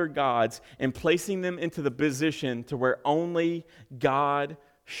creating other gods and placing them into the position to where only God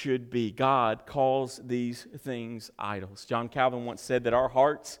should be. God calls these things idols. John Calvin once said that our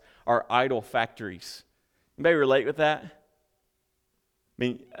hearts are idol factories. Anybody relate with that? I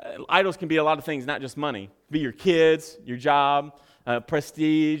mean, idols can be a lot of things, not just money. It can be your kids, your job,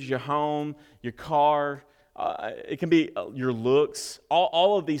 prestige, your home, your car. It can be your looks.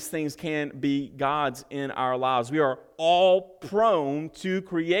 All of these things can be gods in our lives. We are all prone to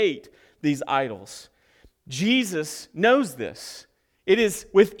create these idols. Jesus knows this. It is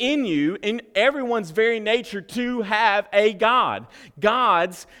within you, in everyone's very nature, to have a God.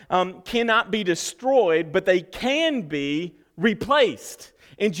 Gods cannot be destroyed, but they can be replaced.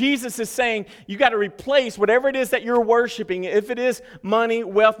 And Jesus is saying, you got to replace whatever it is that you're worshiping. If it is money,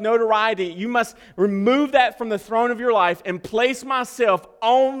 wealth, notoriety, you must remove that from the throne of your life and place myself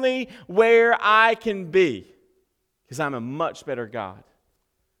only where I can be. Because I'm a much better God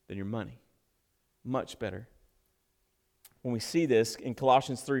than your money. Much better. When we see this in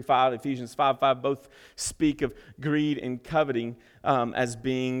Colossians 3:5, Ephesians 5:5, both speak of greed and coveting as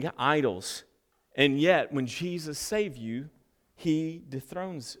being idols. And yet, when Jesus saved you, He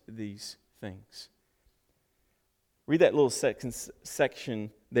dethrones these things. Read that little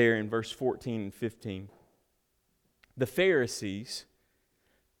section there in verse 14 and 15. The Pharisees,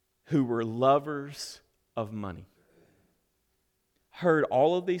 who were lovers of money, heard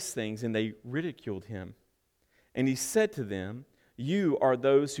all of these things, and they ridiculed Him. And He said to them, "You are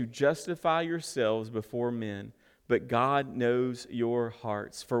those who justify yourselves before men, but God knows your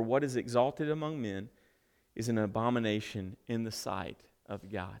hearts. For what is exalted among men is an abomination in the sight of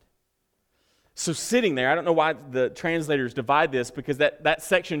God." So sitting there, I don't know why the translators divide this, because that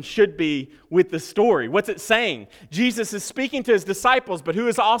section should be with the story. What's it saying? Jesus is speaking to His disciples, but who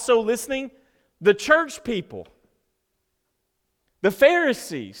is also listening? The church people. The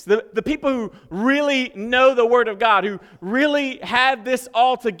Pharisees, the people who really know the Word of God, who really have this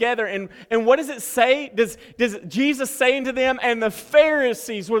all together. And what does it say? Does Jesus saying to them, and the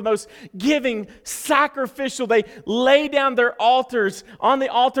Pharisees were the most giving, sacrificial. They lay down their altars, on the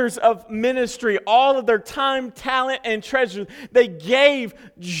altars of ministry, all of their time, talent, and treasure. They gave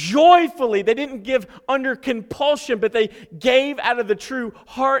joyfully. They didn't give under compulsion, but they gave out of the true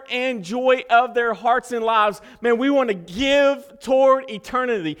heart and joy of their hearts and lives. Man, we want to give toward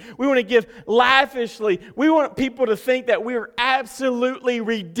eternity. We want to give lavishly. We want people to think that we are absolutely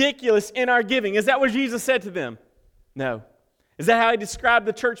ridiculous in our giving. Is that what Jesus said to them? No. Is that how He described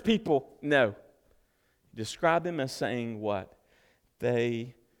the church people? No. He described them as saying what?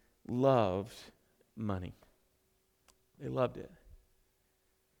 They loved money. They loved it.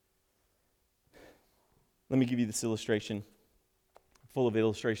 Let me give you this illustration. Full of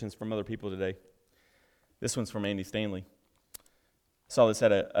illustrations from other people today. This one's from Andy Stanley. I saw this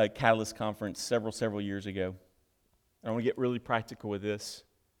at a Catalyst conference several years ago. I want to get really practical with this.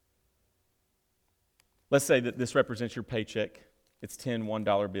 Let's say that this represents your paycheck. It's 10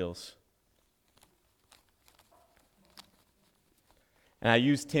 $1 bills. And I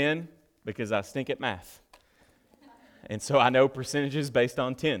use 10 because I stink at math. And so I know percentages based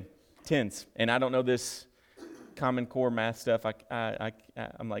on tens. And I don't know this Common Core math stuff.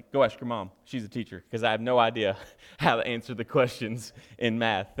 I'm like, go ask your mom. She's a teacher, because I have no idea how to answer the questions in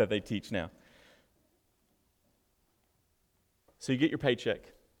math that they teach now. So you get your paycheck.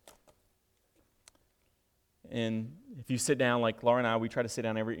 And if you sit down, like Laura and I, we try to sit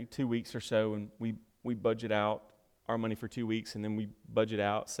down every 2 weeks or so, and we budget out our money for 2 weeks, and then we budget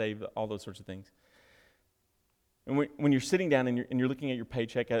out, save, all those sorts of things. And when you're sitting down and you're looking at your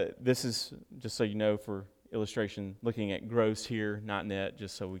paycheck, this is, just so you know, for illustration, looking at gross here, not net,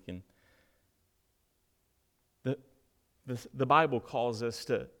 just so we can. The Bible calls us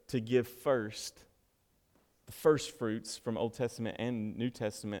to give first, the first fruits from Old Testament and New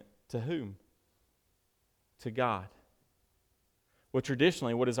Testament, to whom? To God. Well,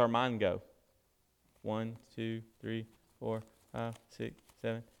 traditionally, what does our mind go? 1, 2, 3, 4, 5, 6,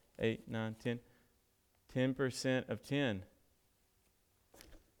 7, 8, 9, 10. 10% of 10.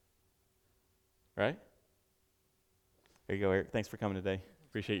 Right? There you go, Eric. Thanks for coming today.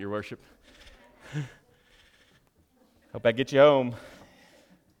 Appreciate your worship. Hope I get you home.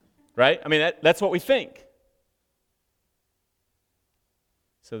 Right? I mean, that's what we think.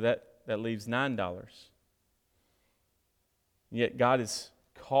 So that leaves $9. Yet God has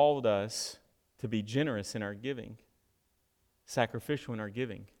called us to be generous in our giving. sacrificial in our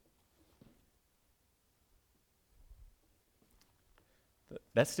giving.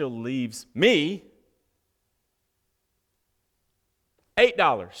 That still leaves me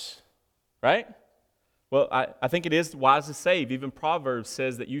 $8, right? Well, I think it is wise to save. Even Proverbs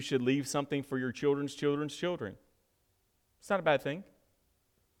says that you should leave something for your children's children's children. It's not a bad thing.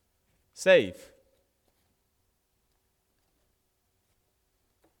 Save.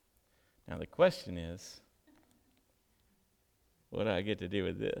 Now the question is, what do I get to do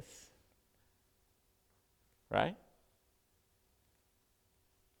with this? Right?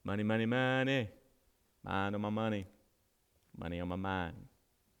 Money, money, money. Mind on my money. Money on my mind.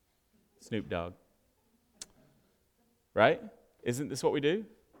 Snoop Dogg. Right? Isn't this what we do?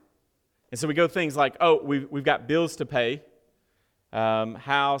 And so we go things like, oh, we've got bills to pay,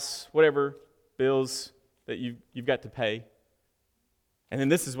 house, whatever bills that you've got to pay. And then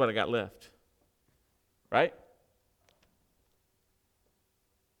this is what I got left. Right?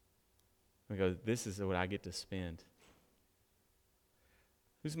 We go, this is what I get to spend.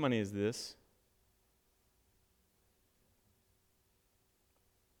 Whose money is this?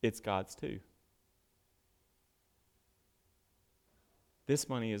 It's God's too. This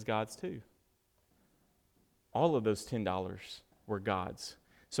money is God's too. All of those $10 were God's.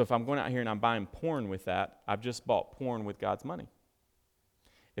 So if I'm going out here and I'm buying porn with that, I've just bought porn with God's money.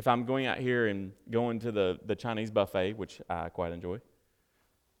 If I'm going out here and going to the Chinese buffet, which I quite enjoy,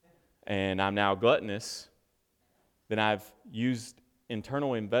 and I'm now gluttonous, then I've used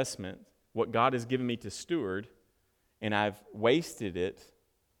internal investment, what God has given me to steward, and I've wasted it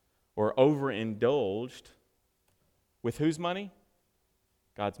or overindulged with whose money?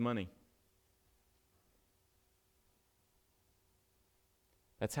 God's money.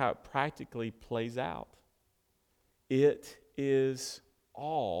 That's how it practically plays out. It is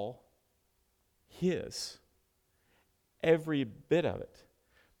all His. Every bit of it.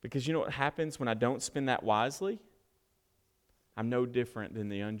 Because you know what happens when I don't spend that wisely? I'm no different than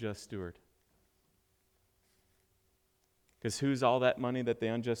the unjust steward. Because who's all that money that the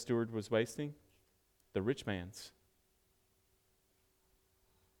unjust steward was wasting? The rich man's.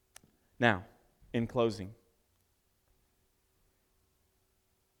 Now, in closing,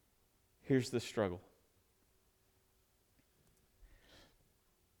 here's the struggle.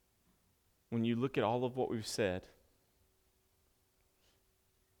 When you look at all of what we've said,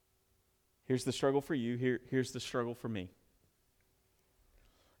 here's the struggle for you, here's the struggle for me.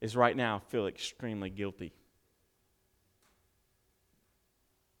 Is right now I feel extremely guilty.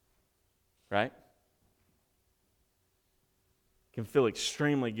 Right? Can feel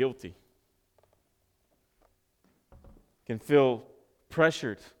extremely guilty. Can feel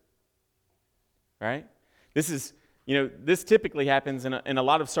pressured. Right? This typically happens in a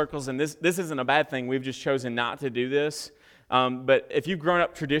lot of circles, and this isn't a bad thing. We've just chosen not to do this. But if you've grown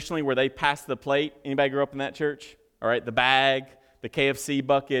up traditionally where they pass the plate, anybody grew up in that church? All right, the bag, the KFC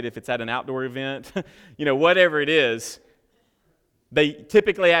bucket, if it's at an outdoor event, whatever it is, they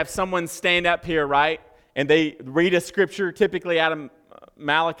typically have someone stand up here, right? And they read a scripture, typically out of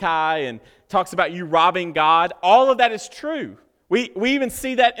Malachi, and talks about you robbing God. All of that is true. We even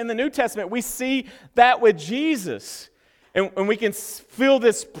see that in the New Testament. We see that with Jesus. And we can feel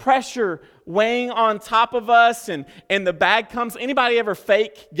this pressure weighing on top of us, and the bag comes. Anybody ever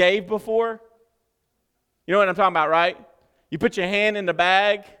fake gave before? You know what I'm talking about, right? You put your hand in the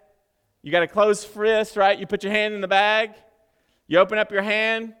bag. You got a closed fist, right? You put your hand in the bag. You open up your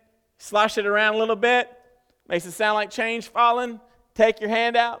hand, slosh it around a little bit. Makes it sound like change falling. Take your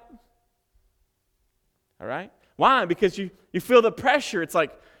hand out. All right? Why? Because you feel the pressure. It's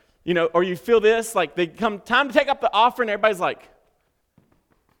like, or you feel this, like they come time to take up the offering, everybody's like,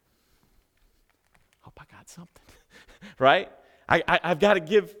 hope I got something. Right? I've got to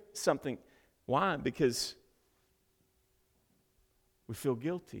give something. Why? Because we feel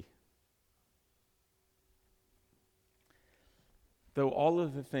guilty. Though all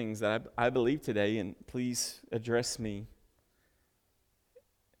of the things that I believe today, and please address me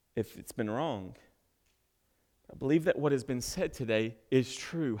if it's been wrong, I believe that what has been said today is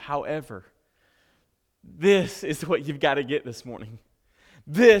true. However, this is what you've got to get this morning.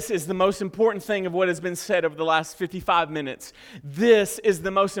 This is the most important thing of what has been said over the last 55 minutes. This is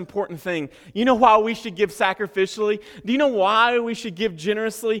the most important thing. You know why we should give sacrificially? Do you know why we should give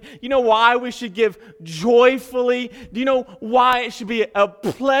generously? You know why we should give joyfully? Do you know why it should be a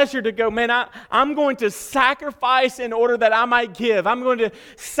pleasure to go, man, I'm going to sacrifice in order that I might give. I'm going to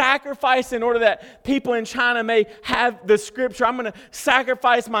sacrifice in order that people in China may have the scripture. I'm going to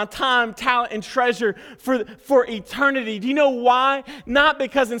sacrifice my time, talent, and treasure for eternity. Do you know why? Not not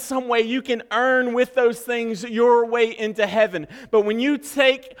because in some way you can earn with those things your way into heaven. But when you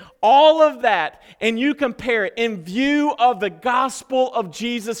take all of that and you compare it in view of the gospel of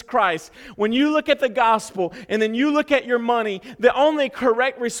Jesus Christ, when you look at the gospel and then you look at your money, the only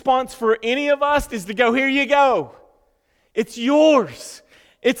correct response for any of us is to go, here you go. It's yours.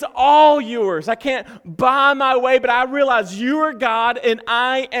 It's all yours. I can't buy my way, but I realize you are God and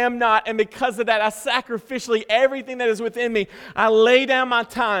I am not. And because of that, I sacrificially, everything that is within me, I lay down my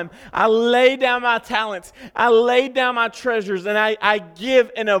time. I lay down my talents. I lay down my treasures. And I give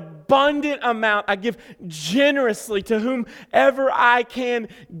an abundant amount. I give generously to whomever I can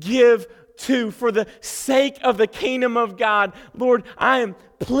give to for the sake of the kingdom of God. Lord, I am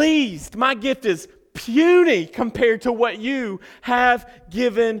pleased. My gift is puny compared to what you have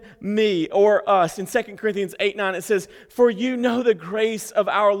given me or us. In 2 Corinthians 8:9 it says, for you know the grace of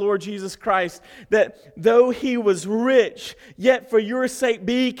our Lord Jesus Christ, that though he was rich, yet for your sake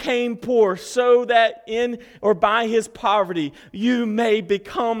became poor, so that in or by his poverty you may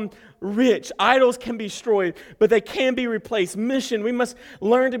become rich. Idols can be destroyed, but they can be replaced. Mission, we must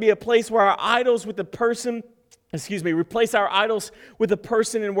learn to be a place where our idols with the person replace our idols with the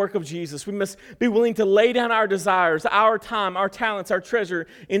person and work of Jesus. We must be willing to lay down our desires, our time, our talents, our treasure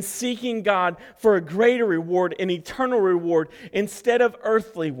in seeking God for a greater reward, an eternal reward, instead of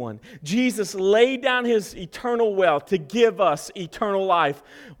earthly one. Jesus laid down his eternal wealth to give us eternal life.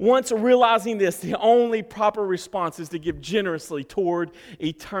 Once realizing this, the only proper response is to give generously toward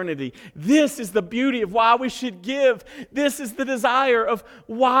eternity. This is the beauty of why we should give. This is the desire of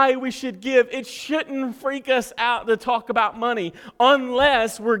why we should give. It shouldn't freak us out to talk about money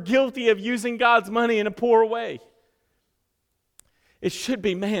unless we're guilty of using God's money in a poor way. It should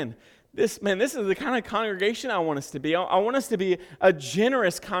be, this is the kind of congregation I want us to be. I want us to be a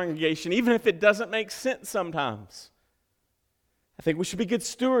generous congregation, even if it doesn't make sense sometimes. I think we should be good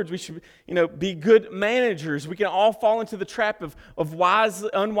stewards. We should, be good managers. We can all fall into the trap of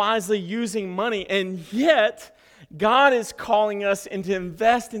unwisely using money, and yet God is calling us to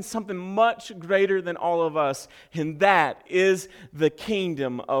invest in something much greater than all of us, and that is the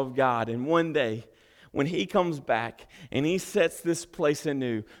kingdom of God. And one day, when he comes back and he sets this place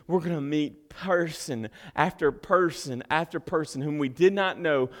anew, we're going to meet person after person after person whom we did not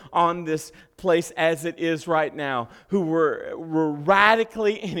know on this place as it is right now, who were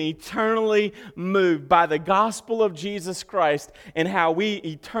radically and eternally moved by the gospel of Jesus Christ and how we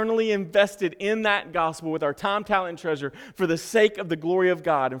eternally invested in that gospel with our time, talent, and treasure for the sake of the glory of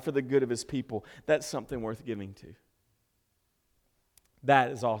God and for the good of his people. That's something worth giving to.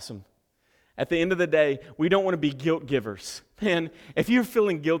 That is awesome. At the end of the day, we don't want to be guilt givers. Man, if you're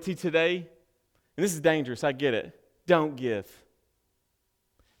feeling guilty today, and this is dangerous, I get it, don't give.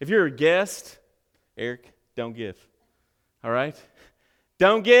 If you're a guest, Eric, don't give. All right?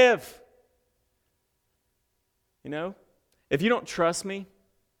 Don't give. If you don't trust me,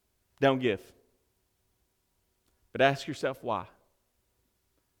 don't give. But ask yourself why.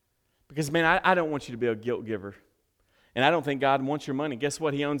 Because, I don't want you to be a guilt giver. And I don't think God wants your money. Guess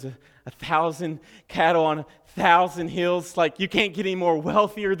what? He owns 1,000 cattle on 1,000 hills. Like, you can't get any more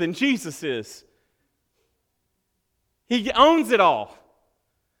wealthier than Jesus is. He owns it all.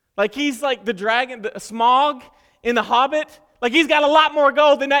 Like, he's like the dragon, the Smog in The Hobbit. Like, he's got a lot more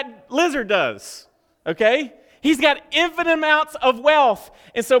gold than that lizard does. Okay? He's got infinite amounts of wealth.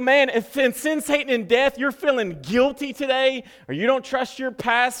 And so, if in sin, Satan, and death, you're feeling guilty today, or you don't trust your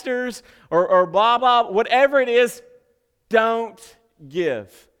pastors, or blah, blah, whatever it is, don't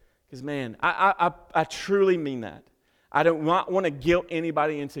give. Because, I truly mean that. I don't want to guilt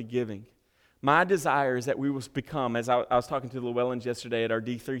anybody into giving. My desire is that we will become, as I was talking to the Llewellyns yesterday at our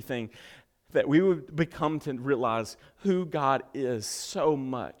D3 thing, that we would become to realize who God is so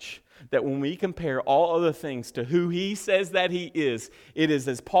much that when we compare all other things to who he says that he is, it is,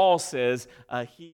 as Paul says, he